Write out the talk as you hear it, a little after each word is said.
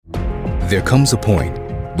There comes a point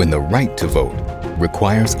when the right to vote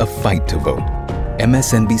requires a fight to vote.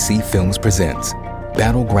 MSNBC Films presents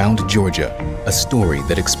Battleground Georgia, a story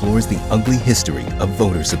that explores the ugly history of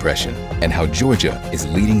voter suppression and how Georgia is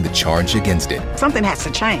leading the charge against it. Something has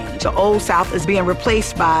to change. The old South is being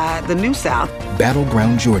replaced by the new South.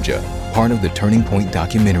 Battleground Georgia, part of the Turning Point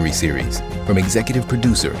documentary series from executive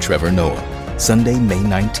producer Trevor Noah. Sunday, May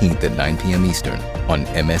 19th at 9 p.m. Eastern on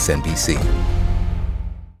MSNBC.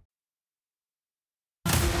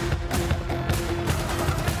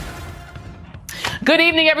 Good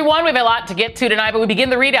evening, everyone. We have a lot to get to tonight, but we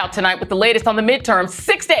begin the ReidOut tonight with the latest on the midterms,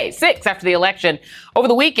 6 after the election. Over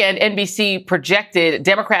the weekend, NBC projected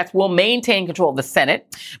Democrats will maintain control of the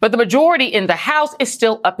Senate, but the majority in the House is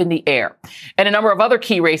still up in the air. And a number of other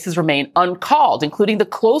key races remain uncalled, including the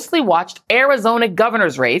closely watched Arizona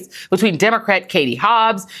governor's race between Democrat Katie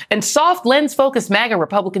Hobbs and soft lens-focused MAGA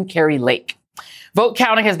Republican Kari Lake. Vote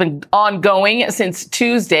counting has been ongoing since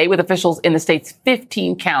Tuesday, with officials in the state's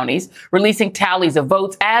 15 counties releasing tallies of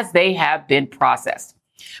votes as they have been processed.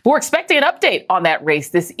 But we're expecting an update on that race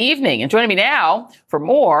this evening. And joining me now for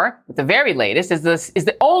more, with the very latest, is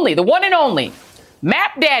the one and only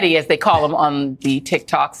Map Daddy, as they call him on the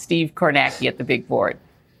TikTok, Steve Kornacki at the big board.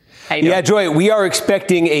 Yeah, Joy, we are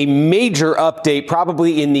expecting a major update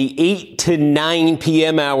probably in the 8 to 9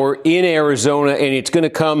 p.m. hour in Arizona, and it's going to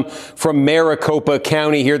come from Maricopa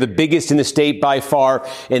County here, the biggest in the state by far.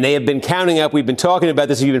 And they have been counting up. We've been talking about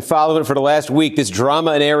this. If you've been following it for the last week, this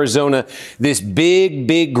drama in Arizona, this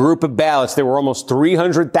big group of ballots. There were almost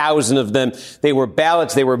 300,000 of them. They were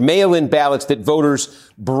ballots. They were mail-in ballots that voters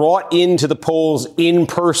brought into the polls in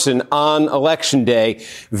person on Election Day.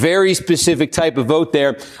 Very specific type of vote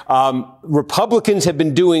there. Republicans have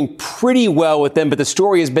been doing pretty well with them, but the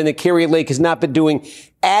story has been that Kari Lake has not been doing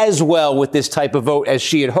as well with this type of vote as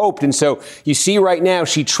she had hoped. And so you see right now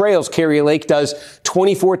she trails. Kari Lake does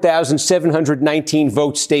 24,719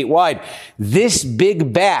 votes statewide. This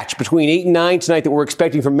big batch between 8 and 9 tonight that we're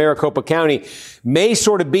expecting from Maricopa County may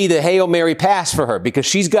sort of be the Hail Mary pass for her, because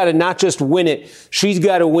she's got to not just win it, she's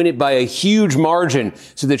got to win it by a huge margin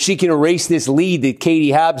so that she can erase this lead that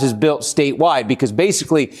Katie Hobbs has built statewide. Because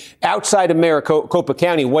basically, outside of Maricopa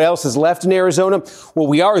County, what else is left in Arizona? Well,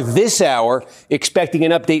 we are this hour expecting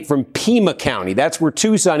an update from Pima County. That's where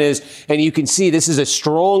Tucson is. And you can see this is a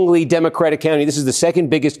strongly Democratic county. This is the second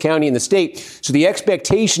biggest county in the state. So the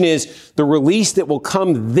expectation is the release that will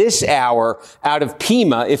come this hour out of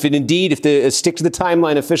Pima, if the stick to the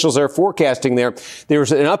timeline officials are forecasting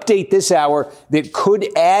there's an update this hour that could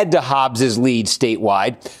add to Hobbs's lead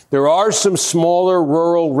statewide. There are some smaller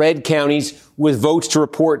rural red counties with votes to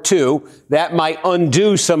report too. That might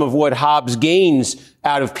undo some of what Hobbs gains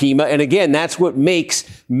out of Pima. And again, that's what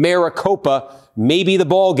makes Maricopa maybe the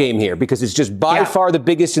ball game here, because it's just by far the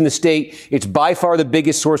biggest in the state. It's by far the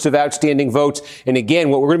biggest source of outstanding votes. And again,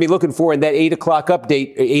 what we're going to be looking for in that 8 o'clock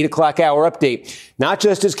hour update, not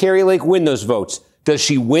just does Kari Lake win those votes, does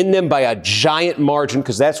she win them by a giant margin?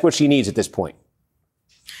 Because that's what she needs at this point.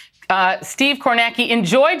 Steve Kornacki,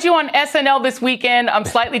 enjoyed you on SNL this weekend. I'm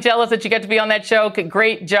slightly jealous that you got to be on that show.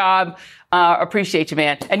 Great job. Appreciate you,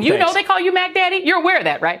 man. And you know they call you Mac Daddy? You're aware of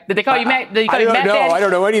that, right? Did they call you Mac? Did you call you Mac Daddy? I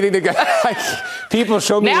don't know anything. People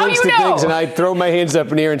show me links to things, and I throw my hands up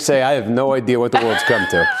in the air and say, I have no idea what the world's come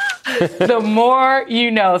to. The more you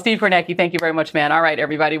know. Steve Kornacki, thank you very much, man. All right,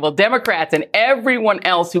 everybody. Well, Democrats and everyone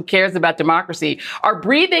else who cares about democracy are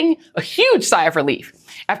breathing a huge sigh of relief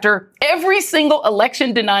after every single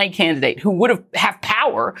election-denying candidate who would have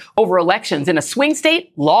power over elections in a swing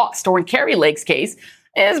state lost, or in Kari Lake's case,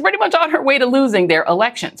 is pretty much on her way to losing their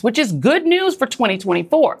elections, which is good news for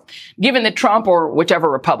 2024, given that Trump or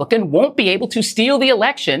whichever Republican won't be able to steal the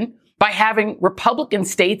election by having Republican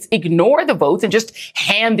states ignore the votes and just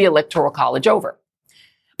hand the Electoral College over.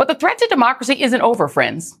 But the threat to democracy isn't over,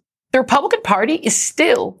 friends. The Republican Party is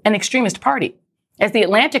still an extremist party. As The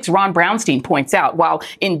Atlantic's Ron Brownstein points out, while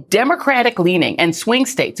in Democratic-leaning and swing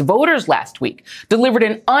states, voters last week delivered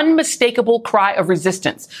an unmistakable cry of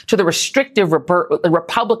resistance to the restrictive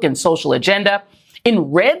Republican social agenda,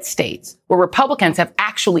 in red states where Republicans have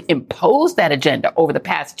actually imposed that agenda over the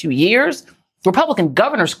past 2 years, Republican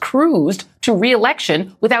governors cruised to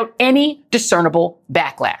re-election without any discernible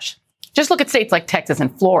backlash. Just look at states like Texas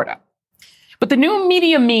and Florida. But the new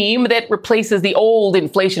media meme that replaces the old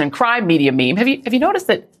inflation and crime media meme, have you noticed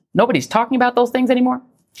that nobody's talking about those things anymore?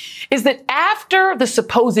 Is that after the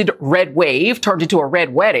supposed red wave turned into a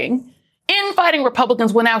red wedding, infighting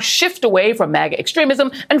Republicans will now shift away from MAGA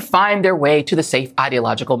extremism and find their way to the safe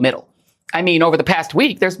ideological middle. I mean, over the past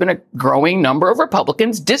week, there's been a growing number of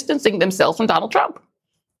Republicans distancing themselves from Donald Trump.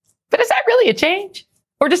 But is that really a change?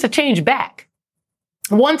 or just a change back?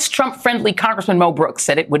 Once Trump-friendly Congressman Mo Brooks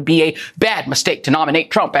said it would be a bad mistake to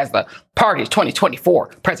nominate Trump as the party's 2024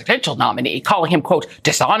 presidential nominee, calling him, quote,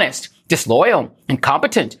 dishonest, disloyal,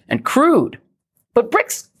 incompetent, and crude. But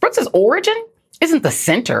Brooks's origin isn't the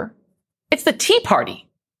center. It's the Tea Party.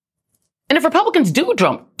 And if Republicans do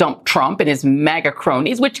dump Trump and his MAGA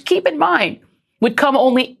cronies, which, keep in mind, would come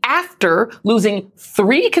only after losing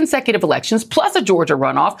 3 consecutive elections, plus a Georgia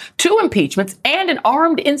runoff, 2 impeachments, and an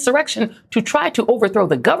armed insurrection to try to overthrow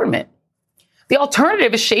the government. The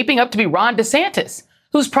alternative is shaping up to be Ron DeSantis,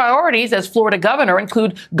 whose priorities as Florida governor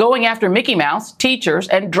include going after Mickey Mouse, teachers,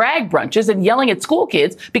 and drag brunches and yelling at school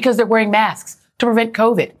kids because they're wearing masks to prevent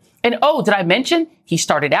COVID. And oh, did I mention he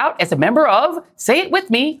started out as a member of, say it with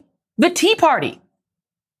me, the Tea Party.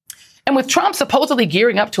 And with Trump supposedly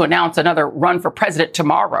gearing up to announce another run for president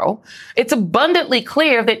tomorrow, it's abundantly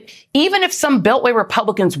clear that even if some Beltway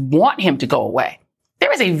Republicans want him to go away,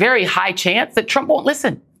 there is a very high chance that Trump won't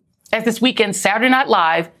listen, as this weekend's Saturday Night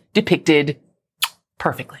Live depicted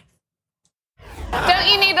perfectly. Don't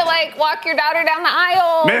you need to, walk your daughter down the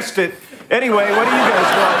aisle? Missed it. Anyway, what are you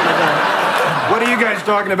guys talking about? What are you guys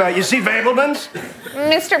talking about? You see Fablemans?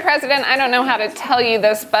 Mr. President, I don't know how to tell you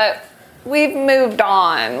this, but we've moved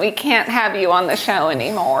on. We can't have you on the show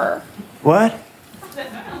anymore. What?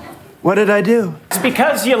 What did I do? It's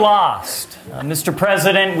because you lost. Mr.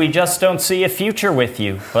 President, we just don't see a future with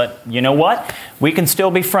you. But you know what? We can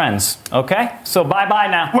still be friends, okay? So bye-bye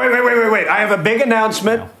now. Wait. I have a big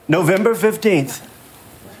announcement, November 15th.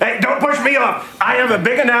 Hey, don't push me off. I have a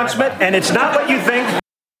big announcement, and it's not what you think.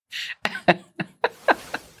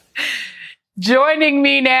 Joining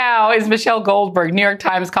me now is Michelle Goldberg, New York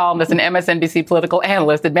Times columnist and MSNBC political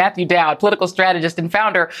analyst, and Matthew Dowd, political strategist and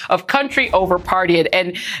founder of Country Over Partied.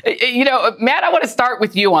 And, Matt, I want to start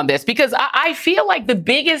with you on this because I feel like the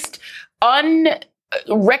biggest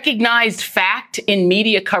unrecognized fact in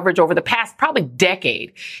media coverage over the past probably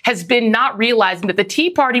decade has been not realizing that the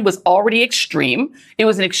Tea Party was already extreme. It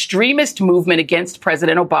was an extremist movement against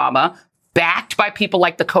President Obama, backed by people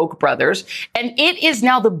like the Koch brothers. And it is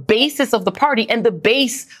now the basis of the party and the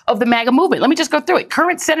base of the MAGA movement. Let me just go through it.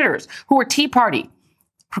 Current senators who are Tea Party: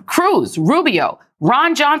 Cruz, Rubio,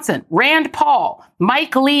 Ron Johnson, Rand Paul,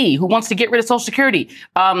 Mike Lee, who wants to get rid of Social Security,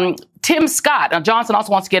 Tim Scott. Now, Johnson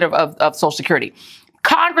also wants to get rid of Social Security.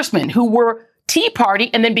 Congressmen who were Tea Party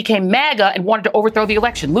and then became MAGA and wanted to overthrow the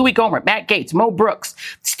election. Louis Gohmert, Matt Gaetz, Mo Brooks.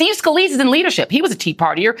 Steve Scalise is in leadership. He was a Tea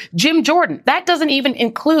Partier. Jim Jordan. That doesn't even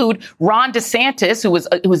include Ron DeSantis, who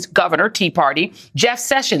was governor, Tea Party. Jeff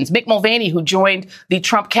Sessions, Mick Mulvaney, who joined the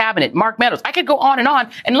Trump cabinet. Mark Meadows. I could go on.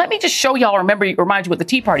 And let me just show y'all, remind you what the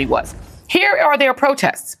Tea Party was. Here are their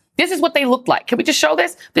protests. This is what they looked like. Can we just show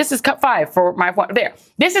this? This is cut 5 for my one there.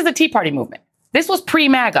 This is the Tea Party movement. This was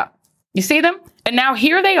pre-MAGA. You see them? And now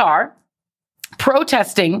here they are,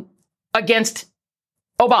 protesting against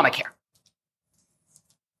Obamacare.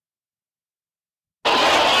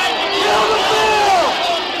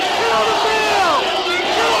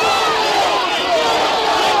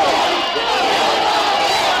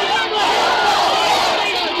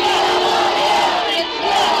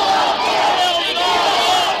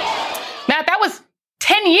 Matt, that was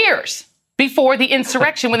 10 years before the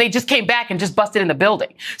insurrection when they just came back and just busted in the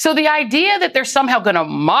building. So the idea that they're somehow going to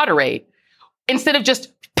moderate instead of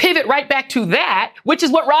just pivot right back to that, which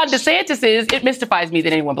is what Ron DeSantis is, it mystifies me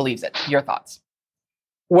that anyone believes it. Your thoughts?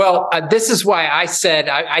 Well, this is why I said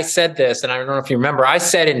this, and I don't know if you remember, I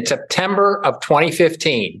said in September of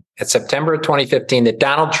 2015, that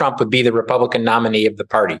Donald Trump would be the Republican nominee of the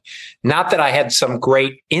party. Not that I had some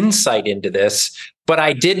great insight into this, but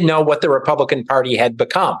I did know what the Republican Party had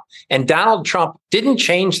become. And Donald Trump didn't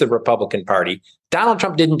change the Republican Party. Donald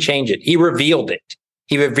Trump didn't change it. He revealed it.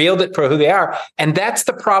 He revealed it for who they are. And that's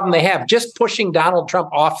the problem they have. Just pushing Donald Trump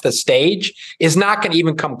off the stage is not going to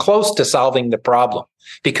even come close to solving the problem,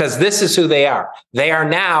 because this is who they are. They are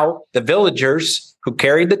now the villagers who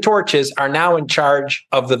carried the torches are now in charge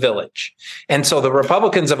of the village. And so the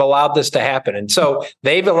Republicans have allowed this to happen. And so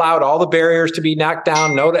they've allowed all the barriers to be knocked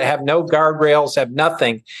down, have no guardrails, have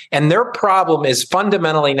nothing. And their problem is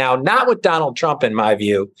fundamentally now not with Donald Trump, in my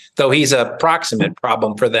view, though he's a proximate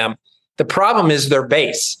problem for them. The problem is their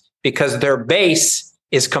base, because their base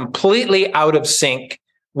is completely out of sync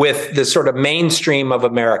with the sort of mainstream of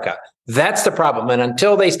America. That's the problem. And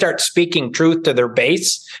until they start speaking truth to their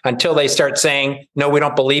base, until they start saying, no, we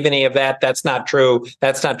don't believe any of that. That's not true.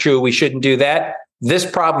 That's not true. We shouldn't do that. This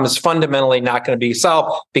problem is fundamentally not going to be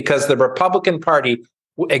solved, because the Republican Party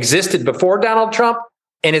existed before Donald Trump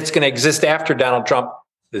and it's going to exist after Donald Trump.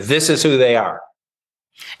 This is who they are.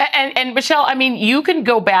 And Michelle, I mean, you can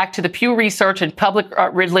go back to the Pew Research and Public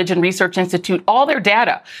Religion Research Institute, all their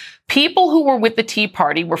data. People who were with the Tea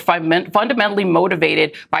Party were fundamentally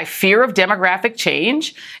motivated by fear of demographic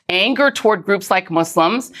change, anger toward groups like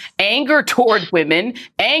Muslims, anger toward women,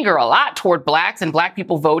 anger a lot toward blacks and black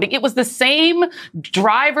people voting. It was the same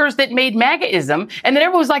drivers that made MAGAism. And then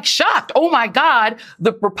everyone was like shocked. Oh, my God,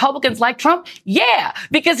 the Republicans like Trump? Yeah,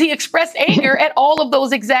 because he expressed anger at all of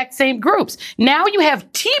those exact same groups. Now you have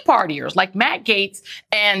Tea Partiers like Matt Gaetz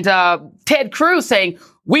and Ted Cruz saying,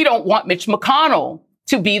 we don't want Mitch McConnell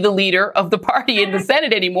to be the leader of the party in the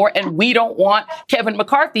Senate anymore. And we don't want Kevin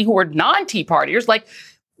McCarthy, who are non-Tea Partiers. Like,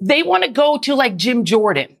 they want to go to like Jim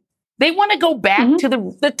Jordan. They want to go back to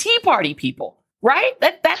the Tea Party people, right?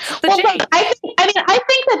 That's the change. Look, I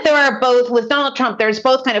think that there are both, with Donald Trump, there's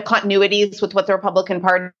both kind of continuities with what the Republican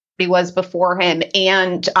Party was before him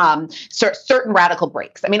and certain radical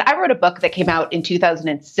breaks. I mean, I wrote a book that came out in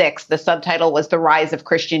 2006. The subtitle was The Rise of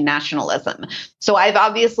Christian Nationalism. So I've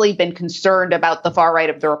obviously been concerned about the far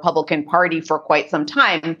right of the Republican Party for quite some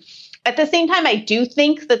time. At the same time, I do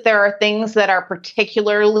think that there are things that are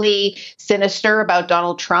particularly sinister about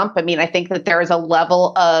Donald Trump. I mean, I think that there is a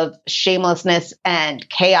level of shamelessness and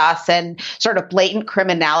chaos and sort of blatant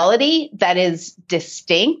criminality that is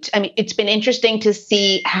distinct. I mean, it's been interesting to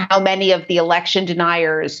see how many of the election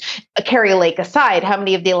deniers, Kari Lake aside, how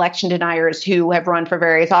many of the election deniers who have run for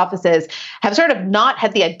various offices have sort of not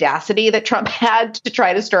had the audacity that Trump had to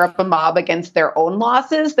try to stir up a mob against their own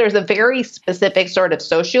losses. There's a very specific sort of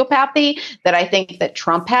sociopathy that I think that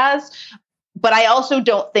Trump has. But I also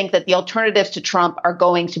don't think that the alternatives to Trump are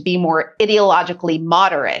going to be more ideologically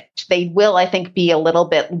moderate. They will, I think, be a little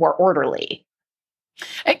bit more orderly.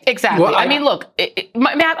 Exactly. Well, I mean, look,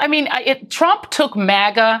 Matt, Trump took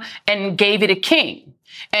MAGA and gave it a king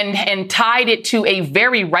and tied it to a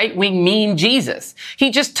very right-wing mean Jesus.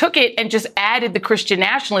 He just took it and just added the Christian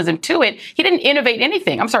nationalism to it. He didn't innovate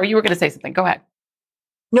anything. I'm sorry, you were going to say something. Go ahead.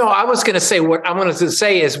 No, I was going to say what I wanted to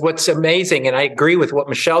say is what's amazing, and I agree with what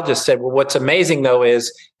Michelle just said. Well, what's amazing, though, is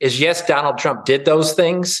yes, Donald Trump did those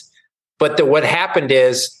things, but what happened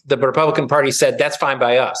is the Republican Party said that's fine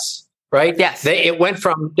by us, right? Yes. It went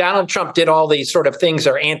from Donald Trump did all these sort of things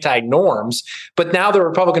are anti-norms, but now the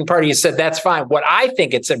Republican Party has said that's fine. What I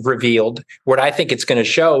think it's revealed, what I think it's going to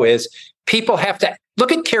show is people have to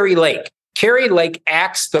look at Kari Lake. Kari Lake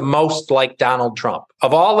acts the most like Donald Trump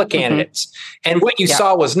of all the candidates. And what you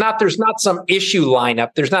saw was there's not some issue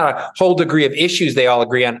lineup. There's not a whole degree of issues they all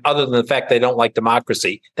agree on other than the fact they don't like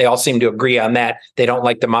democracy. They all seem to agree on that. They don't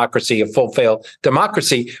like democracy, a full-failed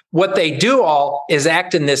democracy. What they do all is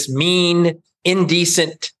act in this mean,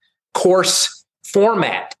 indecent, coarse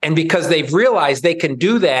format. And because they've realized they can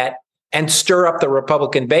do that and stir up the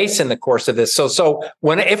Republican base in the course of this. So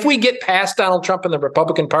if we get past Donald Trump and the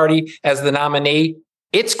Republican Party as the nominee,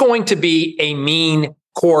 it's going to be a mean,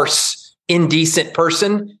 coarse, indecent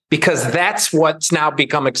person because that's what's now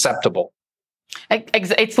become acceptable.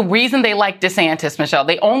 It's the reason they like DeSantis, Michelle.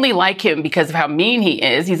 They only like him because of how mean he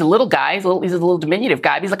is. He's a little guy. He's a little diminutive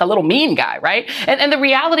guy. He's like a little mean guy, right? And the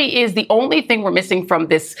reality is the only thing we're missing from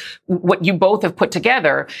this, what you both have put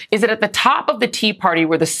together, is that at the top of the Tea Party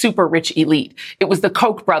were the super rich elite. It was the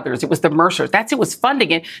Koch brothers. It was the Mercers. That's who was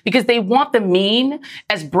funding it because they want the mean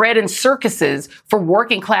as bread and circuses for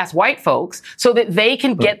working class white folks so that they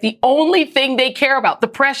can get the only thing they care about, the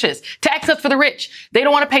precious. Tax cuts for the rich. They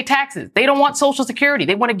don't want to pay taxes. They don't want Social Security.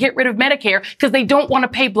 They want to get rid of Medicare because they don't want to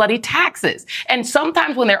pay bloody taxes. And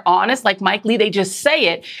sometimes when they're honest, like Mike Lee, they just say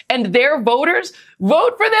it and their voters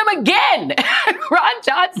vote for them again. Ron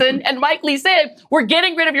Johnson and Mike Lee said, we're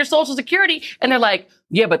getting rid of your Social Security. And they're like,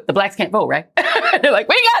 yeah, but the blacks can't vote, right? They're like,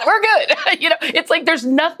 we got it. We're good. It's like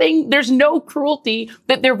there's no cruelty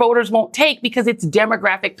that their voters won't take because it's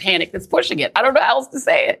demographic panic that's pushing it. I don't know how else to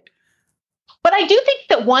say it. But I do think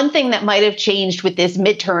that one thing that might have changed with this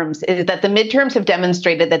midterms is that the midterms have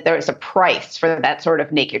demonstrated that there is a price for that sort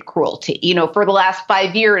of naked cruelty. For the last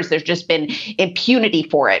 5 years, there's just been impunity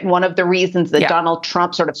for it. And one of the reasons that Donald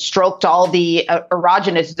Trump sort of stroked all the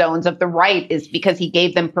erogenous zones of the right is because he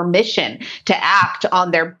gave them permission to act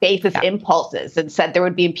on their basest impulses and said there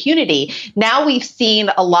would be impunity. Now we've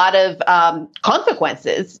seen a lot of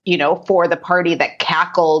consequences, for the party that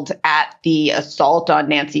cackled at the assault on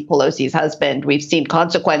Nancy Pelosi's husband. We've seen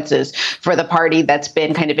consequences for the party that's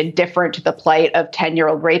been kind of indifferent to the plight of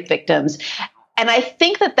 10-year-old rape victims. And I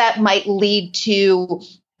think that might lead to,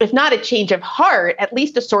 if not a change of heart, at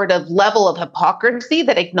least a sort of level of hypocrisy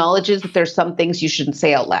that acknowledges that there's some things you shouldn't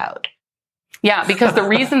say out loud. Yeah, because the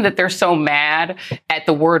reason that they're so mad at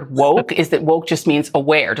the word woke is that woke just means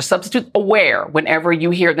aware. To substitute aware whenever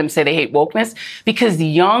you hear them say they hate wokeness, because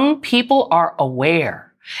young people are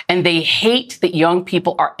aware. And they hate that young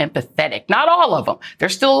people are empathetic. Not all of them.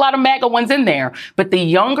 There's still a lot of MAGA ones in there. But the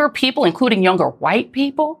younger people, including younger white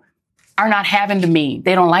people, are not having the meme.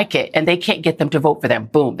 They don't like it, and they can't get them to vote for them.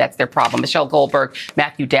 Boom, that's their problem. Michelle Goldberg,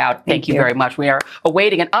 Matthew Dowd, thank you very much. We are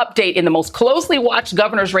awaiting an update in the most closely watched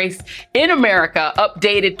governor's race in America.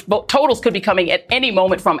 Updated totals could be coming at any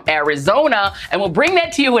moment from Arizona, and we'll bring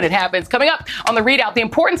that to you when it happens. Coming up on the ReidOut, the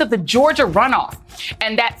importance of the Georgia runoff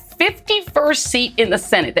and that 51st seat in the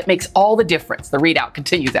Senate that makes all the difference. The ReidOut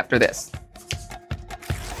continues after this.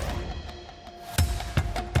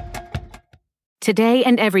 Today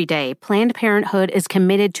and every day, Planned Parenthood is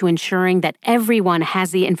committed to ensuring that everyone has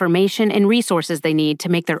the information and resources they need to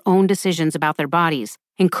make their own decisions about their bodies,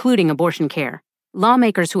 including abortion care.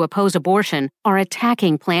 Lawmakers who oppose abortion are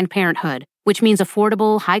attacking Planned Parenthood, which means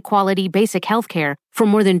affordable, high-quality, basic health care for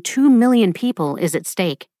more than 2 million people is at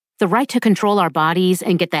stake. The right to control our bodies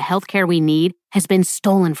and get the health care we need has been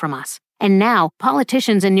stolen from us. And now,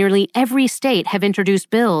 politicians in nearly every state have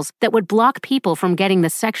introduced bills that would block people from getting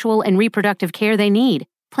the sexual and reproductive care they need.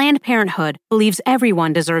 Planned Parenthood believes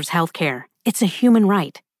everyone deserves health care. It's a human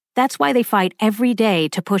right. That's why they fight every day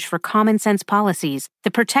to push for common-sense policies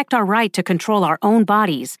that protect our right to control our own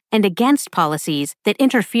bodies and against policies that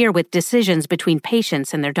interfere with decisions between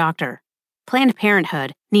patients and their doctor. Planned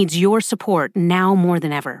Parenthood needs your support now more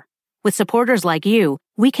than ever. With supporters like you,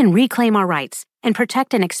 we can reclaim our rights and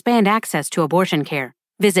protect and expand access to abortion care.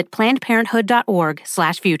 Visit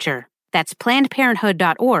PlannedParenthood.org/future. That's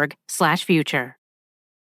PlannedParenthood.org/future.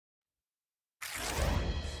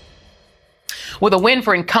 With a win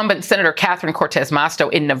for incumbent Senator Catherine Cortez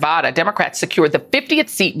Masto in Nevada, Democrats secured the 50th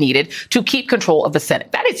seat needed to keep control of the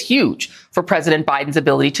Senate. That is huge for President Biden's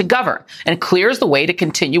ability to govern and clears the way to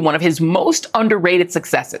continue one of his most underrated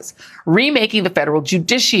successes, remaking the federal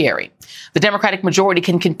judiciary. The Democratic majority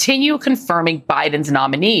can continue confirming Biden's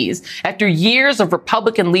nominees after years of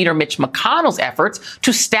Republican leader Mitch McConnell's efforts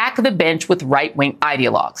to stack the bench with right-wing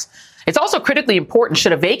ideologues. It's also critically important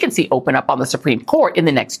should a vacancy open up on the Supreme Court in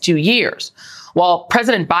the next 2 years. While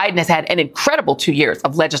President Biden has had an incredible 2 years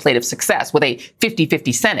of legislative success with a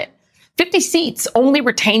 50-50 Senate, 50 seats only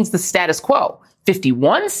retains the status quo.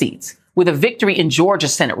 51 seats with a victory in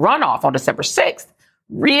Georgia's Senate runoff on December 6th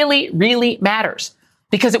really matters,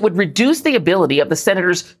 because it would reduce the ability of the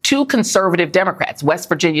Senator's two conservative Democrats, West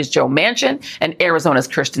Virginia's Joe Manchin and Arizona's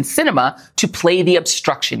Kyrsten Sinema, to play the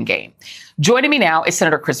obstruction game. Joining me now is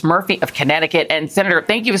Senator Chris Murphy of Connecticut. And Senator,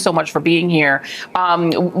 thank you so much for being here.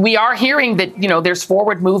 We are hearing that, there's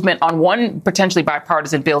forward movement on one potentially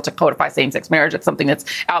bipartisan bill to codify same-sex marriage. It's something that's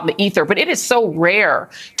out in the ether. But it is so rare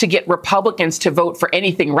to get Republicans to vote for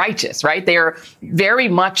anything righteous, right? They're very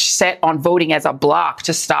much set on voting as a bloc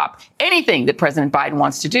to stop anything that President Biden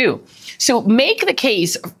wants to do. So make the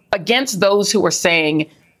case against those who are saying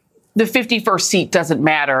the 51st seat doesn't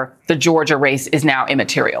matter. The Georgia race is now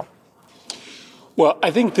immaterial. Well,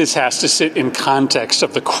 I think this has to sit in context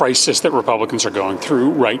of the crisis that Republicans are going through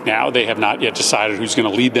right now. They have not yet decided who's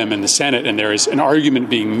going to lead them in the Senate. And there is an argument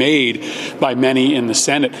being made by many in the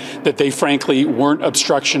Senate that they frankly weren't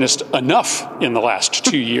obstructionist enough in the last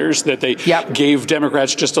 2 years, that they gave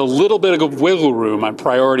Democrats just a little bit of wiggle room on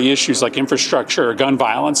priority issues like infrastructure or gun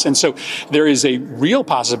violence. And so there is a real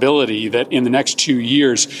possibility that in the next 2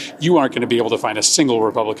 years, you aren't going to be able to find a single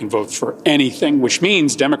Republican vote for anything, which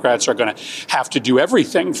means Democrats are going to have to do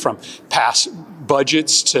everything from pass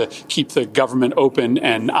budgets to keep the government open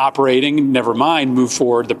and operating, never mind move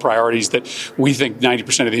forward the priorities that we think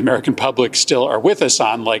 90% of the American public still are with us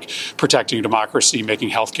on, like protecting democracy, making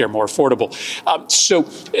healthcare more affordable. So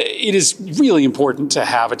it is really important to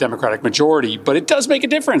have a Democratic majority, but it does make a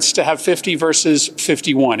difference to have 50 versus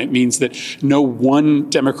 51. It means that no one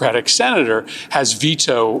Democratic senator has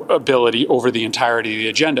veto ability over the entirety of the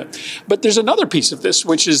agenda. But there's another piece of this,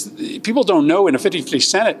 which is people don't know in a 50-50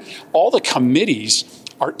 Senate, all the committees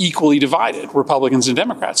are equally divided, Republicans and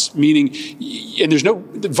Democrats, meaning, and there's no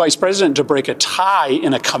vice president to break a tie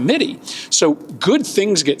in a committee. So good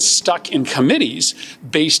things get stuck in committees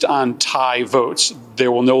based on tie votes.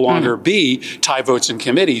 There will no longer be tie votes in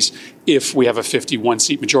committees if we have a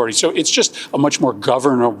 51-seat majority. So it's just a much more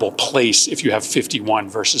governable place if you have 51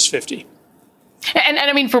 versus 50. And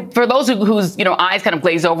I mean, for those whose eyes kind of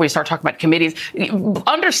glaze over, we start talking about committees.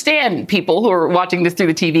 Understand, people who are watching this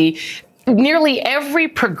through the TV, nearly every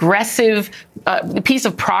progressive piece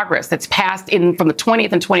of progress that's passed from the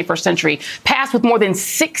 20th and 21st century, passed with more than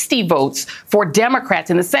 60 votes for Democrats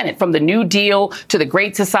in the Senate, from the New Deal to the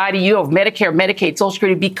Great Society. You have Medicare, Medicaid, Social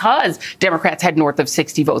Security, because Democrats had north of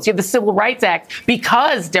 60 votes. You have the Civil Rights Act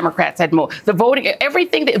because Democrats had more. The Voting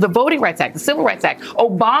Rights Act, the Civil Rights Act,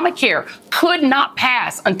 Obamacare could not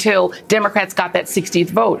pass until Democrats got that 60th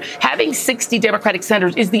vote. Having 60 Democratic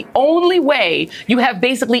senators is the only way you have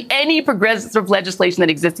basically any progressive legislation that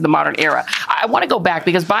exists in the modern era. I want to go back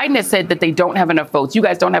because Biden has said that they don't have enough votes. You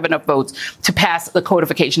guys don't have enough votes to pass the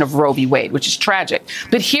codification of Roe v. Wade, which is tragic.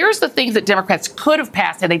 But here's the things that Democrats could have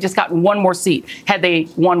passed had they just gotten one more seat, had they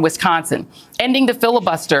won Wisconsin. Ending the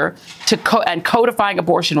filibuster and codifying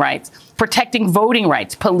abortion rights, protecting voting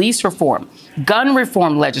rights, police reform, gun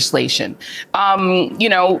reform legislation, even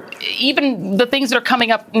the things that are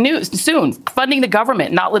coming up soon, funding the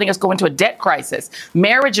government, not letting us go into a debt crisis,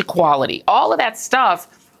 marriage equality, all of that stuff,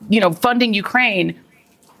 funding Ukraine.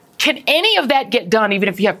 Can any of that get done even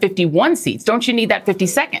if you have 51 seats? Don't you need that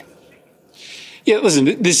 52nd? Yeah,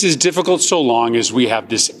 listen, this is difficult so long as we have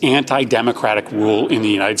this anti-democratic rule in the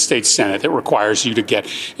United States Senate that requires you to get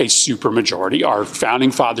a supermajority. Our founding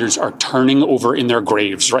fathers are turning over in their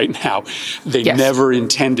graves right now. They never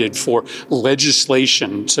intended for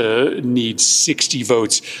legislation to need 60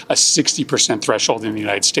 votes, a 60% threshold in the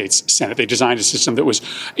United States Senate. They designed a system that was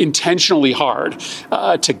intentionally hard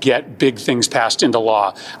to get big things passed into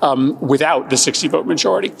law without the 60-vote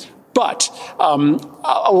majority. But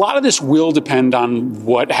a lot of this will depend on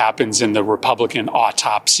what happens in the Republican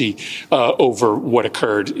autopsy over what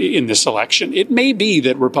occurred in this election. It may be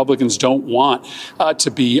that Republicans don't want to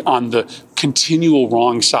be on the continual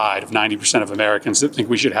wrong side of 90% of Americans that think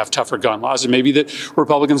we should have tougher gun laws. It may be that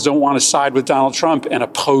Republicans don't want to side with Donald Trump and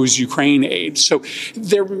oppose Ukraine aid. So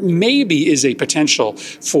there maybe is a potential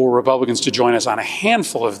for Republicans to join us on a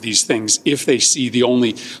handful of these things if they see the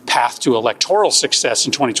only path to electoral success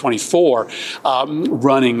in 2024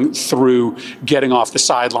 running through getting off the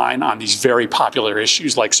sideline on these very popular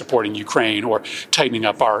issues like supporting Ukraine or tightening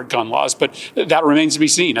up our gun laws. But that remains to be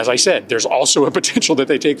seen. As I said, there's also a potential that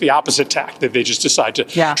they take the opposite tack, that they just decide to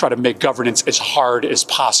try to make governance as hard as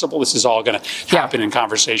possible. This is all going to happen in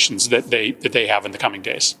conversations that they have in the coming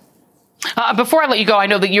days. Before I let you go, I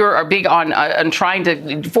know that you are big on trying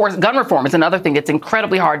to force gun reform. Is another thing that's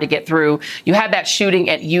incredibly hard to get through. You had that shooting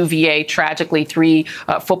at UVA. Tragically, 3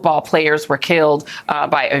 football players were killed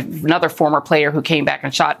by another former player who came back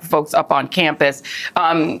and shot folks up on campus.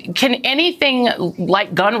 Can anything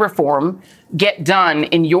like gun reform get done,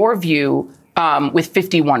 in your view, with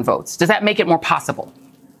 51 votes? Does that make it more possible?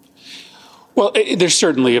 Well, there's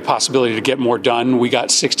certainly a possibility to get more done. We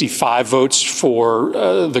got 65 votes for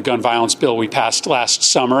the gun violence bill we passed last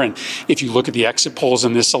summer. And if you look at the exit polls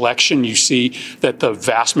in this election, you see that the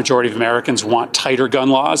vast majority of Americans want tighter gun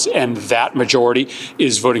laws. And that majority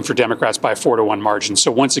is voting for Democrats by a 4-1 margin.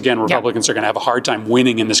 So once again, Republicans are going to have a hard time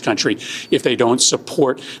winning in this country if they don't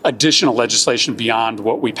support additional legislation beyond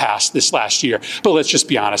what we passed this last year. But let's just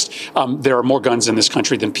be honest. There are more guns in this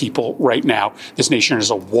country than people right now. This nation is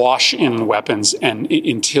awash in weapons. And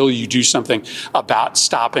until you do something about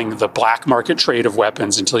stopping the black market trade of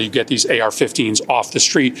weapons, until you get these AR-15s off the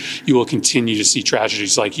street, you will continue to see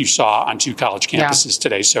tragedies like you saw on 2 college campuses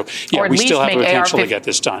today. So, we still have the potential to get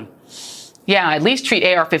this done. Yeah, at least treat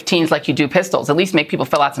AR-15s like you do pistols. At least make people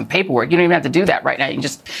fill out some paperwork. You don't even have to do that right now. You can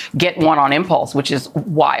just get one on impulse, which is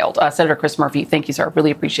wild. Senator Chris Murphy, thank you, sir. Really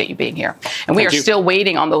appreciate you being here. And we are still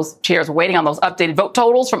waiting on those chairs, waiting on those updated vote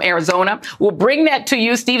totals from Arizona. We'll bring that to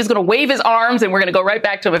you. Steve is going to wave his arms, and we're going to go right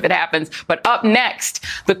back to him if it happens. But up next,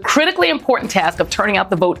 the critically important task of turning out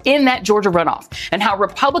the vote in that Georgia runoff and how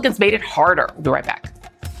Republicans made it harder. We'll be right back.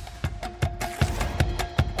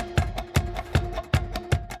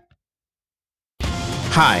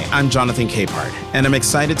 Hi, I'm Jonathan Capehart, and I'm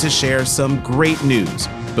excited to share some great news.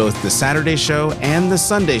 Both the Saturday Show and the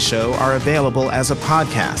Sunday Show are available as a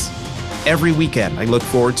podcast. Every weekend, I look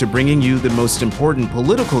forward to bringing you the most important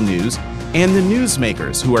political news and the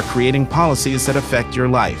newsmakers who are creating policies that affect your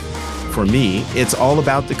life. For me, it's all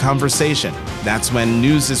about the conversation. That's when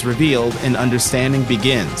news is revealed and understanding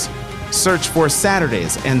begins. Search for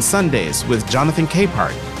Saturdays and Sundays with Jonathan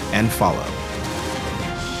Capehart and follow.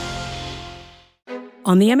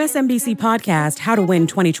 On the MSNBC podcast, How to Win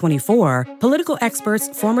 2024, political experts,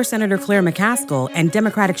 former Senator Claire McCaskill and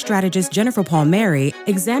Democratic strategist Jennifer Palmieri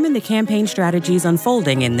examine the campaign strategies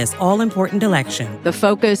unfolding in this all-important election. The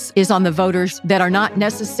focus is on the voters that are not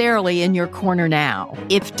necessarily in your corner now.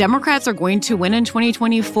 If Democrats are going to win in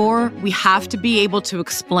 2024, we have to be able to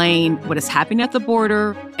explain what is happening at the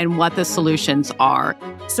border and what the solutions are.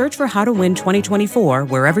 Search for How to Win 2024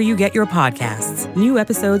 wherever you get your podcasts. New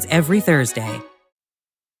episodes every Thursday.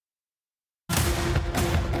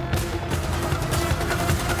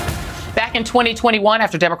 Back in 2021,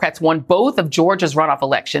 after Democrats won both of Georgia's runoff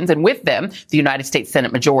elections, and with them, the United States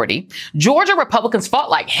Senate majority, Georgia Republicans fought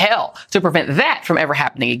like hell to prevent that from ever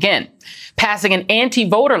happening again, passing an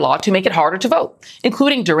anti-voter law to make it harder to vote,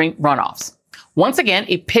 including during runoffs. Once again,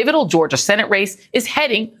 a pivotal Georgia Senate race is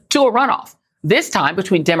heading to a runoff, this time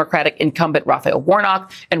between Democratic incumbent Raphael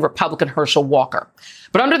Warnock and Republican Herschel Walker.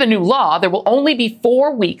 But under the new law, there will only be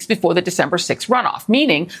 4 weeks before the December 6th runoff,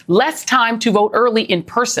 meaning less time to vote early in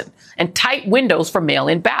person and tight windows for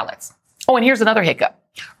mail-in ballots. Oh, and here's another hiccup.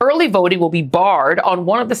 Early voting will be barred on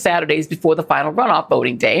one of the Saturdays before the final runoff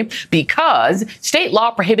voting day because state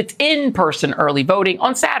law prohibits in-person early voting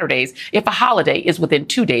on Saturdays if a holiday is within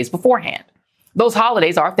 2 days beforehand. Those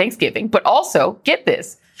holidays are Thanksgiving, but also, get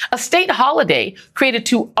this, a state holiday created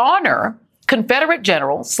to honor Confederate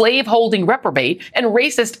general, slave-holding reprobate, and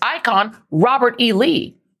racist icon Robert E.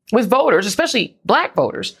 Lee, with voters, especially black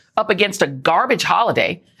voters, up against a garbage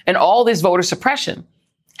holiday and all this voter suppression.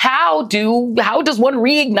 How does one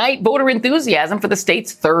reignite voter enthusiasm for the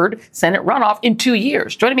state's third Senate runoff in 2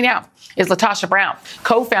 years? Joining me now is LaTosha Brown,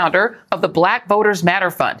 co-founder of the Black Voters Matter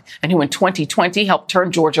Fund, and who in 2020 helped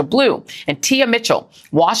turn Georgia blue, and Tia Mitchell,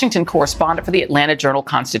 Washington correspondent for the Atlanta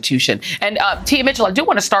Journal-Constitution. And Tia Mitchell, I do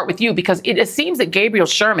want to start with you because it seems that Gabriel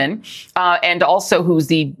Sherman, and also who's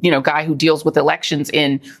the guy who deals with elections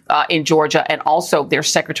in Georgia, and also their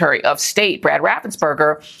Secretary of State, Brad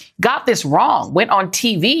Raffensperger, got this wrong, went on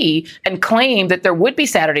TV and claimed that there would be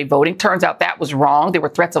Saturday voting. Turns out that was wrong. There were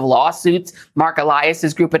threats of lawsuits, Mark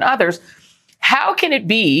Elias's group and others. How can it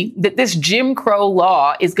be that this Jim Crow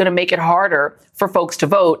law is going to make it harder for folks to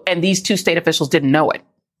vote and these two state officials didn't know it?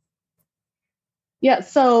 Yeah,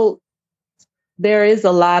 so there is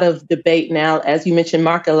a lot of debate now. As you mentioned,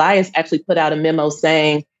 Mark Elias actually put out a memo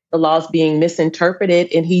saying the law is being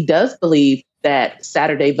misinterpreted, and he does believe that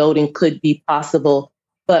Saturday voting could be possible.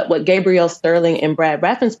 But what Gabriel Sterling and Brad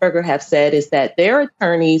Raffensperger have said is that their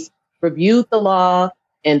attorneys reviewed the law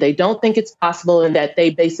and they don't think it's possible and that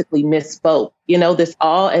they basically misspoke. This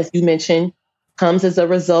all, as you mentioned, comes as a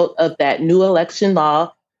result of that new election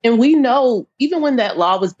law. And we know even when that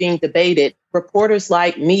law was being debated, reporters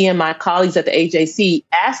like me and my colleagues at the AJC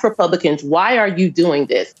asked Republicans, why are you doing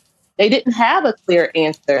this? They didn't have a clear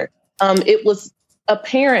answer. It was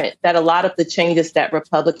apparent that a lot of the changes that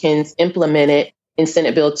Republicans implemented in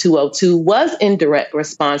Senate Bill 202 was in direct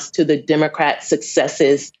response to the Democrat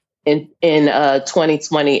successes in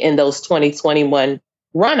 2020 in those 2021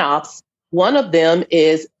 runoffs. One of them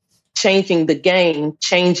is changing the game,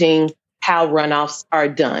 changing how runoffs are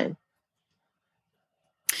done.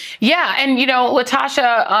 Yeah. And,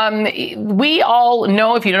 LaTosha, we all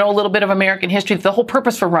know, if you know a little bit of American history, the whole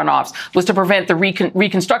purpose for runoffs was to prevent the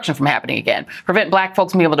reconstruction from happening again, prevent black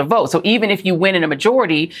folks from being able to vote. So even if you win in a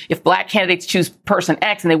majority, if black candidates choose person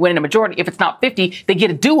X and they win in a majority, if it's not 50, they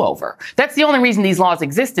get a do-over. That's the only reason these laws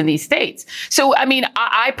exist in these states. So,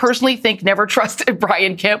 I personally think never trust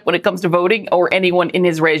Brian Kemp when it comes to voting or anyone in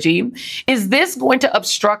his regime. Is this going to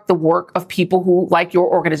obstruct the work of people who, like your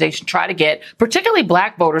organization, try to get particularly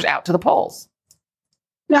black voters out to the polls?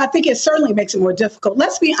 No, I think it certainly makes it more difficult.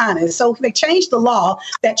 Let's be honest. So they changed the law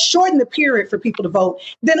that shortened the period for people to vote.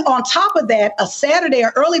 Then on top of that, a Saturday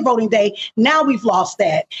or early voting day, now we've lost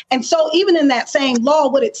that. And so even in that same law,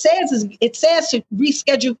 what it says is it says to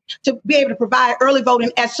reschedule to be able to provide early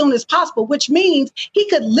voting as soon as possible, which means he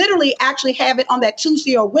could literally actually have it on that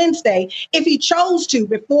Tuesday or Wednesday if he chose to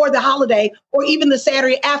before the holiday or even the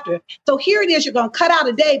Saturday after. So here it is, you're going to cut out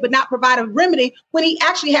a day but not provide a remedy when he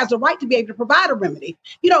actually has the right to be able to provide a remedy.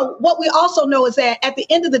 What we also know is that at the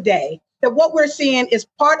end of the day, that what we're seeing is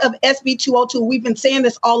part of SB 202. We've been saying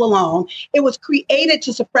this all along. It was created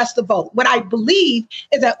to suppress the vote. What I believe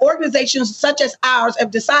is that organizations such as ours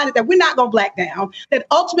have decided that we're not going to black down, that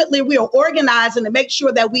ultimately we are organizing to make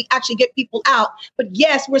sure that we actually get people out. But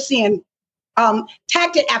yes, we're seeing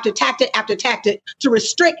tactic after tactic after tactic to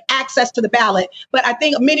restrict access to the ballot. But I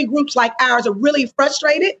think many groups like ours are really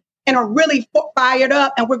frustrated and are really fired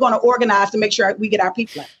up, and we're going to organize to make sure we get our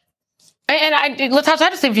people out. And LaTosha, I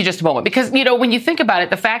just leave you just a moment because, when you think about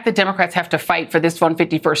it, the fact that Democrats have to fight for this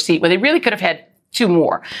 151st seat when they really could have had two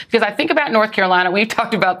more. Because I think about North Carolina. We've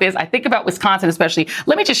talked about this. I think about Wisconsin especially.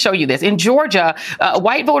 Let me just show you this. In Georgia,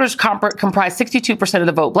 white voters comprise 62% of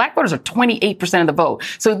the vote. Black voters are 28% of the vote.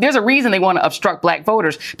 So there's a reason they want to obstruct black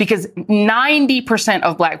voters, because 90%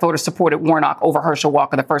 of black voters supported Warnock over Herschel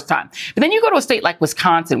Walker the first time. But then you go to a state like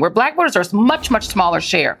Wisconsin, where black voters are a much, much smaller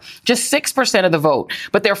share, just 6% of the vote.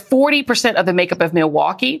 But they're 40% of the makeup of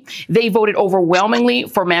Milwaukee. They voted overwhelmingly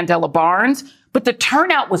for Mandela Barnes, but the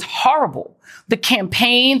turnout was horrible.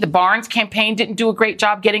 The Barnes campaign didn't do a great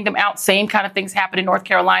job getting them out. Same kind of things happened in North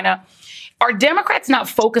Carolina. Are Democrats not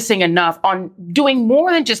focusing enough on doing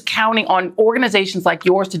more than just counting on organizations like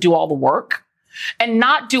yours to do all the work, and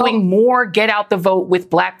not doing more get out the vote with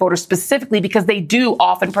black voters specifically, because they do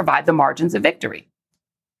often provide the margins of victory?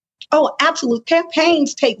 Oh, absolutely.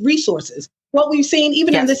 Campaigns take resources. What we've seen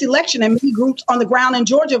even in this election, and many groups on the ground in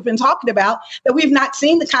Georgia have been talking about, that we've not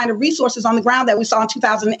seen the kind of resources on the ground that we saw in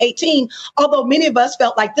 2018, although many of us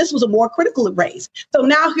felt like this was a more critical race. So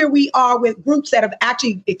now here we are with groups that have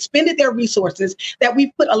actually expended their resources, that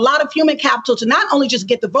we've put a lot of human capital to not only just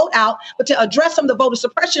get the vote out, but to address some of the voter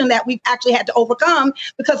suppression that we've actually had to overcome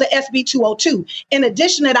because of SB 202. In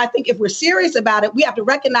addition, that I think if we're serious about it, we have to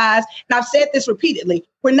recognize, and I've said this repeatedly,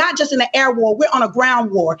 we're not just in an air war, we're on a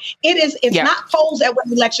ground war. It's not polls that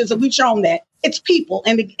win elections, and we've shown that. It's people.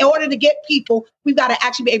 And in order to get people, we've got to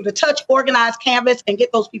actually be able to touch, organize, canvas, and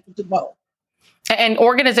get those people to vote. And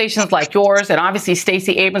organizations like yours, and obviously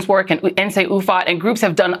Stacey Abrams' work and NSA UFOT and groups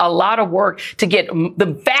have done a lot of work to get the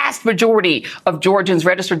vast majority of Georgians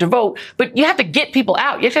registered to vote. But you have to get people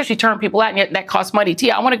out. You have to actually turn people out, and yet that costs money.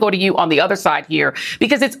 Tia, I want to go to you on the other side here,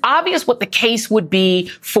 because it's obvious what the case would be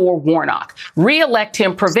for Warnock. Re-elect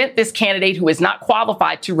him, prevent this candidate who is not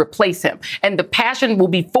qualified to replace him. And the passion will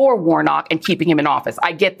be for Warnock and keeping him in office.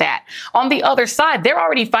 I get that. On the other side, they're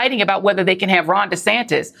already fighting about whether they can have Ron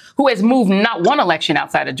DeSantis, who has moved not one election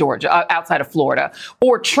outside of Georgia, outside of Florida,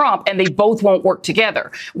 or Trump, and they both won't work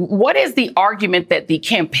together. What is the argument that the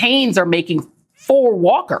campaigns are making for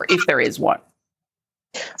Walker, if there is one?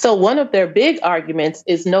 So one of their big arguments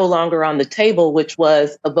is no longer on the table, which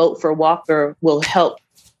was a vote for Walker will help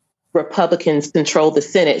Republicans control the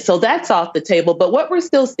Senate. So that's off the table. But what we're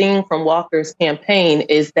still seeing from Walker's campaign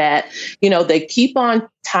is that, they keep on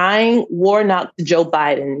tying Warnock to Joe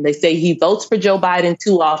Biden. They say he votes for Joe Biden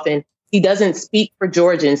too often. He doesn't speak for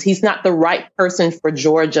Georgians. He's not the right person for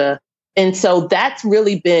Georgia. And so that's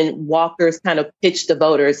really been Walker's kind of pitch to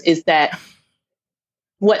voters, is that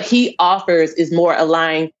what he offers is more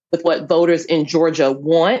aligned with what voters in Georgia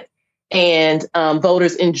want. And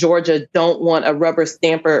voters in Georgia don't want a rubber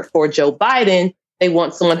stamper for Joe Biden. They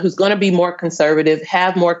want someone who's going to be more conservative,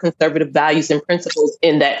 have more conservative values and principles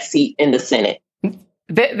in that seat in the Senate.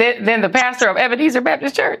 Then the pastor of Ebenezer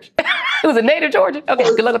Baptist Church, who's a native Georgian. Okay,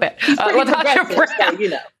 good luck at that. LaTosha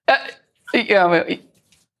Brown.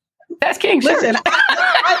 That's King. Listen,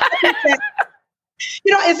 I think that,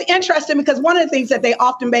 it's interesting because one of the things that they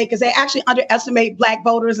often make is they actually underestimate Black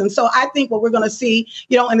voters. And so I think what we're going to see,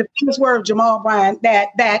 in the famous word of Jamal Bryant,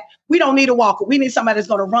 that we don't need a Walker. We need somebody that's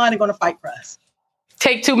going to run and going to fight for us.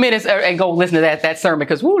 Take 2 minutes and go listen to that sermon,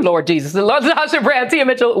 because, Lord Jesus. LaTosha Brown, Tia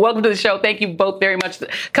Mitchell, welcome to the show. Thank you both very much.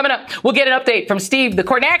 Coming up, we'll get an update from Steve, the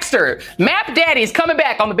Cornaxter. Map Daddy is coming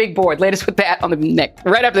back on the big board. Latest with that on the neck,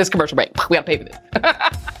 right after this commercial break. We got to pay for this.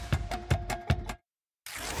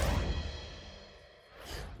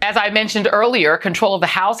 As I mentioned earlier, control of the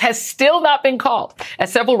House has still not been called,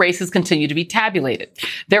 as several races continue to be tabulated.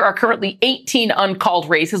 There are currently 18 uncalled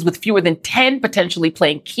races, with fewer than 10 potentially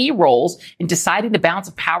playing key roles in deciding the balance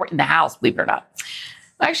of power in the House, believe it or not.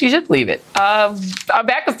 Actually, you should believe it. I'm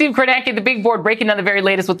back with Steve Kornacki, the big board, breaking down the very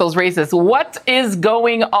latest with those races. What is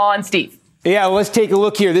going on, Steve? Yeah, let's take a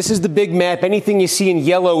look here. This is the big map. Anything you see in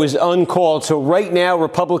yellow is uncalled. So right now,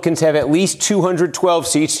 Republicans have at least 212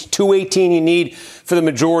 seats, 218 you need for the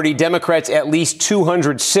majority. Democrats at least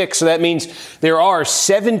 206. So that means there are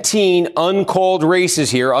 17 uncalled races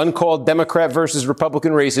here, uncalled Democrat versus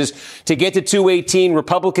Republican races. To get to 218,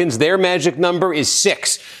 Republicans, their magic number is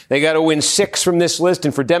 6. They got to win 6 from this list.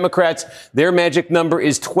 And for Democrats, their magic number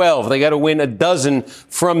is 12. They got to win a dozen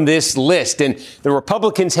from this list. And the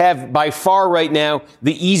Republicans have by far right now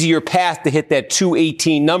the easier path to hit that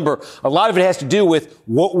 218 number. A lot of it has to do with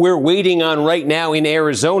what we're waiting on right now in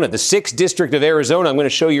Arizona, the 6th district of Arizona. I'm going to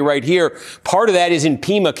show you right here. Part of that is in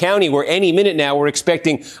Pima County, where any minute now we're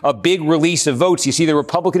expecting a big release of votes. You see the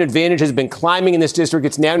Republican advantage has been climbing in this district.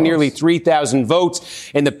 It's now nearly 3,000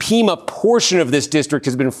 votes. And the Pima portion of this district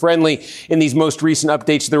has been friendly in these most recent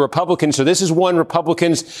updates to the Republicans. So this is one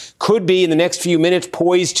Republicans could be in the next few minutes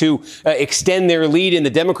poised to extend their lead, and the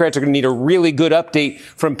Democrats are going to need a really good update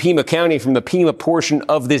from Pima County, from the Pima portion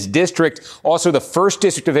of this district. Also, the first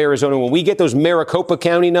district of Arizona. When we get those Maricopa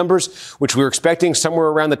County numbers, which we were expecting somewhere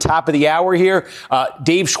around the top of the hour here,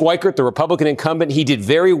 Dave Schweikert, the Republican incumbent, he did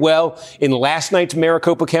very well in last night's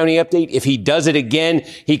Maricopa County update. If he does it again,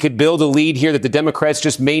 he could build a lead here that the Democrats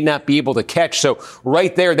just may not be able to catch. So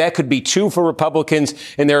right there, that could be 2 for Republicans.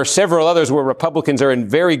 And there are several others where Republicans are in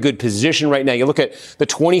very good position right now. You look at the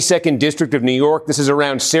 22nd District of New York. This is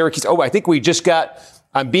around Syracuse. Oh, I think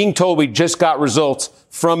I'm being told we just got results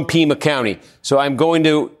from Pima County. So I'm going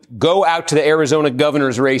to go out to the Arizona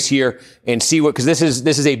governor's race here and see because this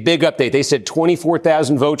is a big update. They said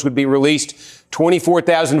 24,000 votes would be released.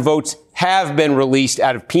 24,000 votes have been released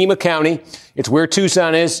out of Pima County. It's where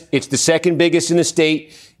Tucson is. It's the second biggest in the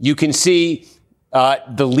state. You can see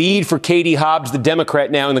the lead for Katie Hobbs, the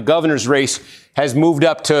Democrat now in the governor's race, has moved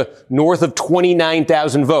up to north of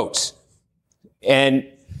 29,000 votes. And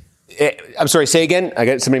I'm sorry, say again. I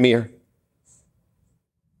got somebody here.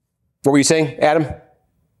 What were you saying, Adam?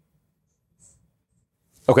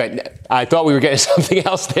 Okay, I thought we were getting something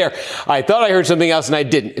else there. I thought I heard something else, and I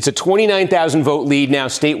didn't. It's a 29,000 vote lead now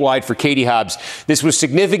statewide for Katie Hobbs. This was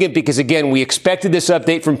significant because, again, we expected this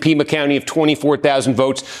update from Pima County of 24,000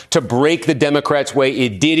 votes to break the Democrats' way.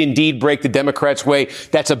 It did indeed break the Democrats' way.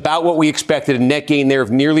 That's about what we expected, a net gain there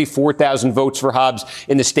of nearly 4,000 votes for Hobbs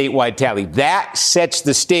in the statewide tally. That sets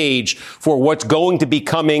the stage for what's going to be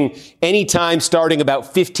coming anytime starting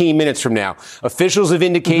about 15 minutes from now. Officials have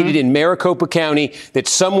indicated in Maricopa County that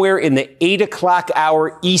somewhere in the 8 o'clock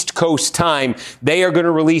hour East Coast time, they are going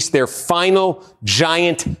to release their final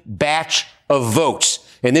giant batch of votes.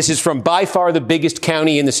 And this is from by far the biggest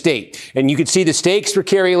county in the state. And you can see the stakes for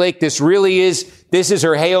Kari Lake. This is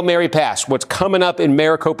her Hail Mary pass, what's coming up in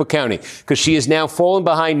Maricopa County, because she has now fallen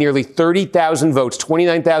behind nearly 30,000 votes,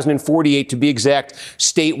 29,048 to be exact,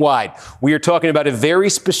 statewide. We are talking about a very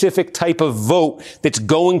specific type of vote that's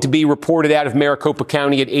going to be reported out of Maricopa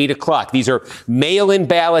County at 8 o'clock. These are mail-in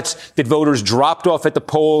ballots that voters dropped off at the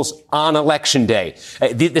polls on Election Day.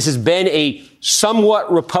 This has been a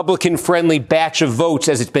somewhat Republican-friendly batch of votes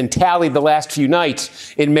as it's been tallied the last few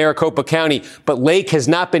nights in Maricopa County. But Lake has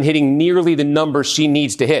not been hitting nearly the numbers she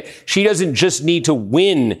needs to hit. She doesn't just need to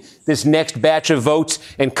win this next batch of votes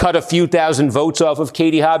and cut a few thousand votes off of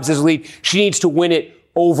Katie Hobbs' lead. She needs to win it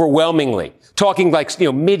overwhelmingly. Talking like,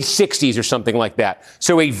 mid-60s or something like that.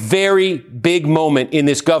 So a very big moment in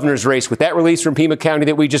this governor's race with that release from Pima County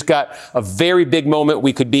that we just got, a very big moment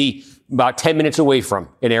we could be about 10 minutes away from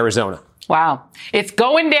in Arizona. Wow. It's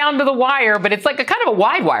going down to the wire, but it's like a kind of a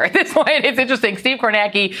wide wire at this point. It's interesting. Steve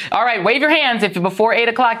Kornacki, all right, wave your hands. If before 8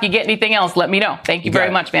 o'clock you get anything else, let me know. Thank you very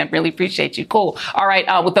much, man. Really appreciate you. Cool. All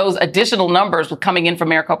right, with those additional numbers coming in from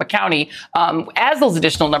Maricopa County, as those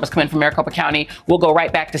additional numbers come in from Maricopa County, we'll go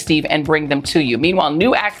right back to Steve and bring them to you. Meanwhile,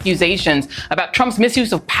 new accusations about Trump's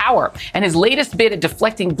misuse of power and his latest bid at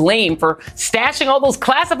deflecting blame for stashing all those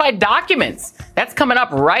classified documents. That's coming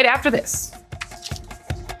up right after this.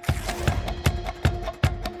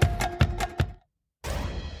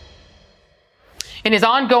 In his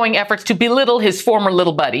ongoing efforts to belittle his former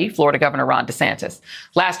little buddy, Florida Governor Ron DeSantis.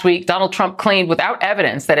 Last week, Donald Trump claimed without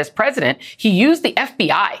evidence that as president, he used the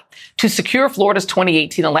FBI to secure Florida's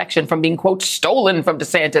 2018 election from being, quote, stolen from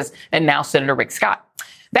DeSantis and now Senator Rick Scott.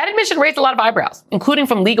 That admission raised a lot of eyebrows, including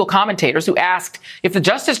from legal commentators who asked if the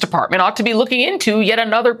Justice Department ought to be looking into yet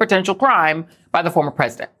another potential crime by the former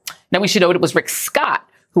president. Now, we should note it was Rick Scott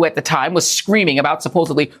who at the time was screaming about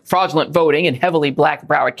supposedly fraudulent voting in heavily black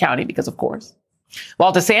Broward County because, of course,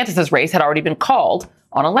 while DeSantis' race had already been called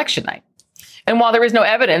on election night. And while there is no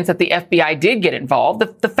evidence that the FBI did get involved,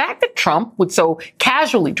 the fact that Trump would so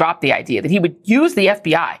casually drop the idea that he would use the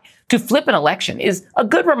FBI to flip an election is a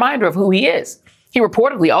good reminder of who he is. He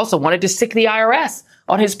reportedly also wanted to stick the IRS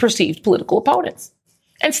on his perceived political opponents.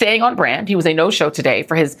 And staying on brand, he was a no-show today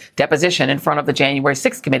for his deposition in front of the January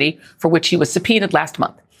 6th committee, for which he was subpoenaed last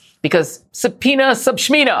month. Because subpoena sub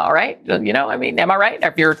shmina, all right? Am I right?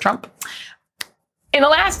 If you're Trump. In the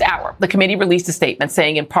last hour, the committee released a statement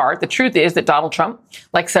saying, in part, the truth is that Donald Trump,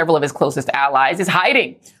 like several of his closest allies, is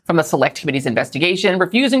hiding from the Select Committee's investigation,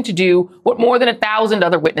 refusing to do what more than 1,000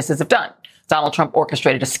 other witnesses have done. Donald Trump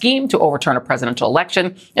orchestrated a scheme to overturn a presidential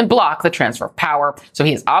election and block the transfer of power, so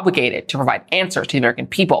he is obligated to provide answers to the American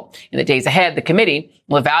people. In the days ahead, the committee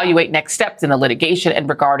will evaluate next steps in the litigation and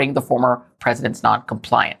regarding the former president's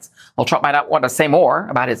noncompliance. Well, Trump might not want to say more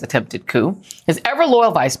about his attempted coup. His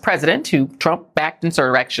ever-loyal vice president, who Trump-backed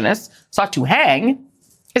insurrectionists sought to hang,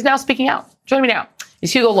 is now speaking out. Joining me now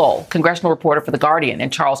is Hugo Lowell, congressional reporter for The Guardian,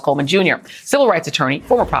 and Charles Coleman Jr., civil rights attorney,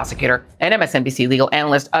 former prosecutor, and MSNBC legal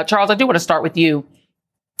analyst. Charles, I do want to start with you.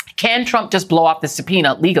 Can Trump just blow off the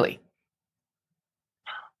subpoena legally?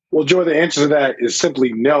 Well, Joy, the answer to that is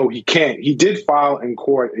simply no, he can't. He did file in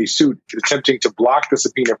court a suit attempting to block the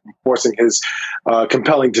subpoena from forcing his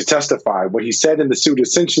compelling to testify. What he said in the suit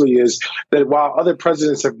essentially is that while other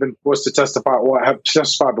presidents have been forced to testify or have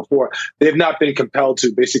testified before, they have not been compelled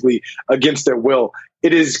to, basically against their will.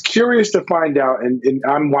 It is curious to find out, and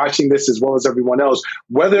I'm watching this as well as everyone else,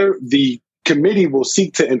 whether the committee will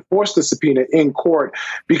seek to enforce the subpoena in court,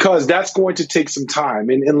 because that's going to take some time.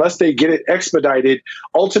 And unless they get it expedited,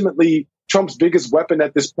 ultimately, Trump's biggest weapon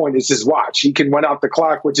at this point is his watch. He can run out the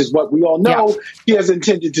clock, which is what we all know he has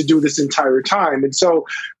intended to do this entire time. And so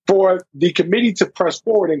for the committee to press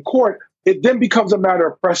forward in court, it then becomes a matter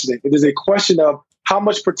of precedent. It is a question of how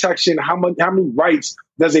much protection, how many rights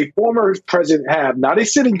does a former president have, not a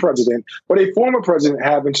sitting president, but a former president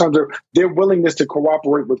have in terms of their willingness to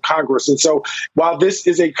cooperate with Congress. And so while this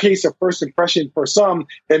is a case of first impression for some,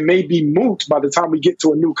 it may be moot by the time we get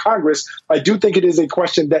to a new Congress. I do think it is a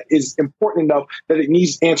question that is important enough that it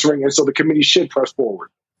needs answering. And so the committee should press forward.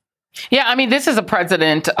 Yeah, I mean, this is a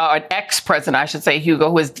president, an ex-president, I should say, Hugo,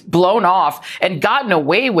 who has blown off and gotten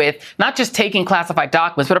away with not just taking classified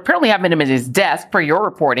documents, but apparently having him in his desk, per your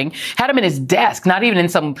reporting, had him in his desk, not even in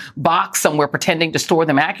some box somewhere pretending to store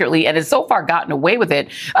them accurately, and has so far gotten away with it.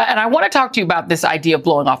 And I want to talk to you about this idea of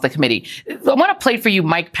blowing off the committee. I want to play for you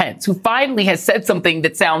Mike Pence, who finally has said something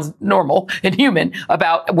that sounds normal and human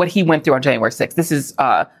about what he went through on January 6th. This is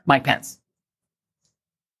Mike Pence.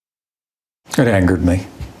 It angered me.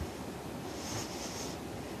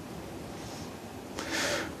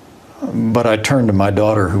 But I turned to my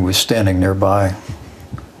daughter, who was standing nearby,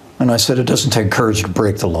 and I said, it doesn't take courage to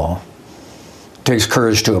break the law. It takes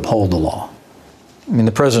courage to uphold the law. I mean,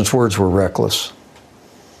 the president's words were reckless.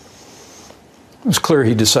 It was clear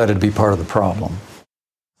he decided to be part of the problem.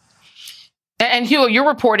 And Hugo, you're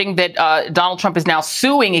reporting that Donald Trump is now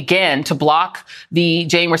suing again to block the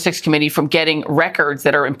January 6th committee from getting records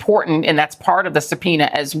that are important, and that's part of the subpoena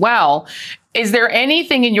as well. Is there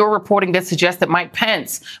anything in your reporting that suggests that Mike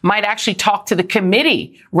Pence might actually talk to the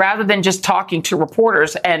committee rather than just talking to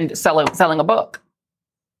reporters and selling a book?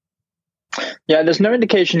 Yeah, there's no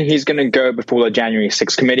indication he's going to go before the January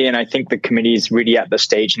 6th committee. And I think the committee is really at the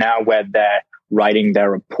stage now where they're writing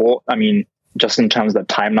their report. I mean, just in terms of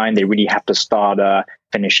the timeline, they really have to start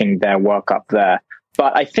finishing their work up there.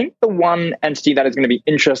 But I think the one entity that is going to be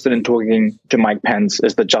interested in talking to Mike Pence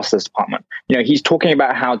is the Justice Department. You know, he's talking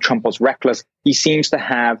about how Trump was reckless. He seems to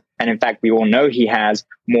have, and in fact, we all know he has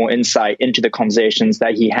more insight into the conversations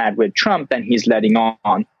that he had with Trump than he's letting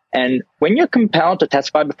on. And when you're compelled to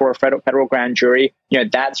testify before a federal grand jury, you know,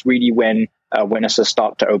 that's really when witnesses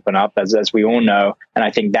start to open up, as we all know. And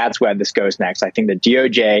I think that's where this goes next. I think the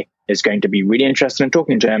DOJ is going to be really interested in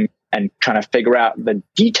talking to him and trying to figure out the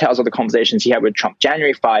details of the conversations he had with Trump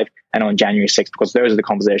January 5 and on January 6, because those are the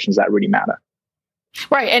conversations that really matter.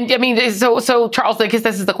 Right. And I mean, so Charles, I guess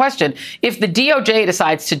this is the question. If the DOJ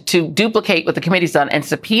decides to duplicate what the committee's done and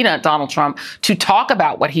subpoena Donald Trump to talk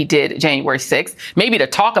about what he did January 6th, maybe to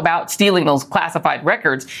talk about stealing those classified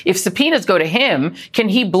records, if subpoenas go to him, can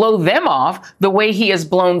he blow them off the way he has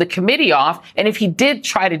blown the committee off? And if he did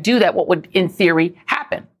try to do that, what would, in theory,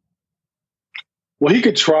 happen? Well, he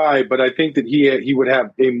could try, but I think that he would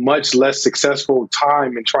have a much less successful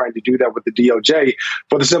time in trying to do that with the DOJ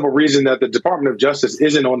for the simple reason that the Department of Justice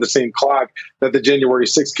isn't on the same clock that the January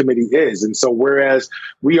 6th committee is. And so whereas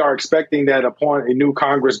we are expecting that upon a new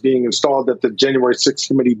Congress being installed, that the January 6th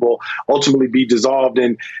committee will ultimately be dissolved,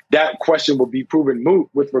 and that question will be proven moot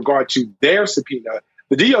with regard to their subpoena.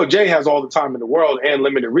 The DOJ has all the time in the world and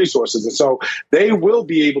limited resources. And so they will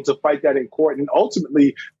be able to fight that in court and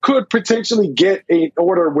ultimately could potentially get an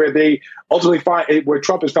order where they ultimately find where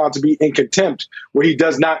Trump is found to be in contempt, where he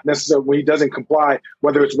does not necessarily, when he doesn't comply,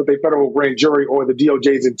 whether it's with a federal grand jury or the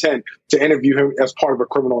DOJ's intent to interview him as part of a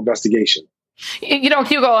criminal investigation. You know,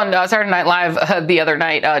 Hugo, on Saturday Night Live the other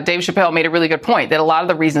night, Dave Chappelle made a really good point that a lot of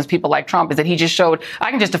the reasons people like Trump is that he just showed,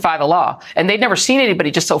 I can just defy the law. And they'd never seen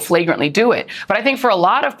anybody just so flagrantly do it. But I think for a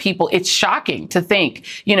lot of people, it's shocking to think,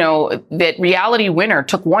 you know, that Reality Winner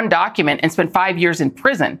took one document and spent 5 years in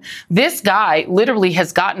prison. This guy literally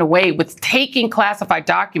has gotten away with taking classified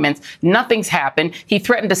documents. Nothing's happened. He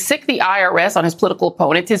threatened to sic the IRS on his political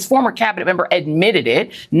opponents. His former cabinet member admitted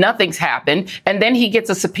it. Nothing's happened. And then he gets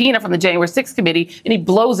a subpoena from the January 6th committee and he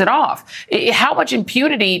blows it off. How much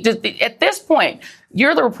impunity does, at this point,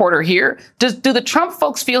 you're the reporter here, do the Trump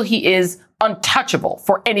folks feel he is untouchable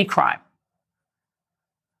for any crime?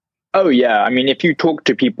 Oh, yeah. I mean, if you talk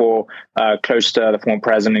to people close to the former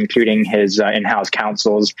president, including his in-house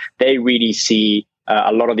counsels, they really see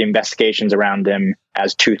a lot of the investigations around him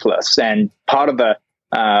as toothless. And part of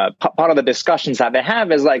the discussions that they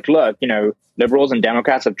have is like, look, liberals and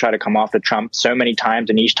Democrats have tried to come after Trump so many times,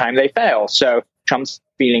 and each time they fail. So Trump's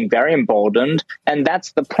feeling very emboldened. And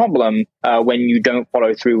that's the problem when you don't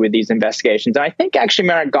follow through with these investigations. And I think actually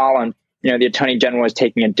Merrick Garland, the attorney general, is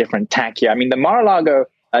taking a different tack here. I mean, the Mar-a-Lago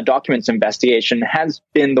documents investigation has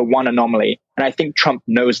been the one anomaly. And I think Trump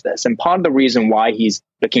knows this. And part of the reason why he's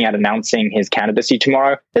looking at announcing his candidacy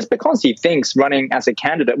tomorrow is because he thinks running as a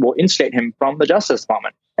candidate will insulate him from the Justice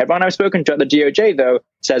Department. Everyone I've spoken to at the DOJ, though,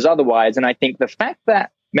 says otherwise. And I think the fact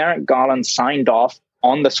that Merrick Garland signed off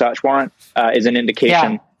on the search warrant is an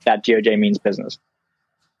indication that DOJ means business.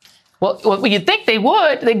 Well, you'd think they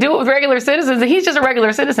would. They do it with regular citizens. He's just a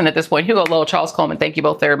regular citizen at this point. Hugo Lowe, Charles Coleman, thank you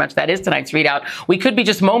both very much. That is tonight's ReidOut. We could be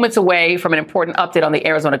just moments away from an important update on the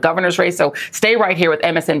Arizona governor's race, so stay right here with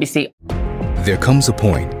MSNBC. There comes a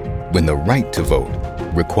point when the right to vote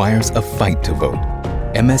requires a fight to vote.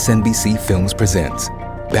 MSNBC Films presents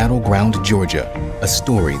Battleground Georgia, a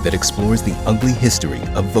story that explores the ugly history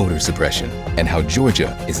of voter suppression and how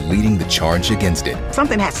Georgia is leading the charge against it.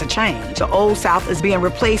 Something has to change. The old South is being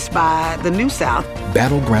replaced by the new South.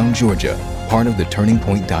 Battleground Georgia, part of the Turning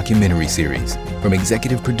Point documentary series from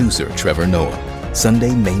executive producer Trevor Noah.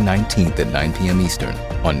 Sunday, May 19th at 9 p.m. Eastern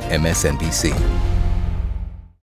on MSNBC.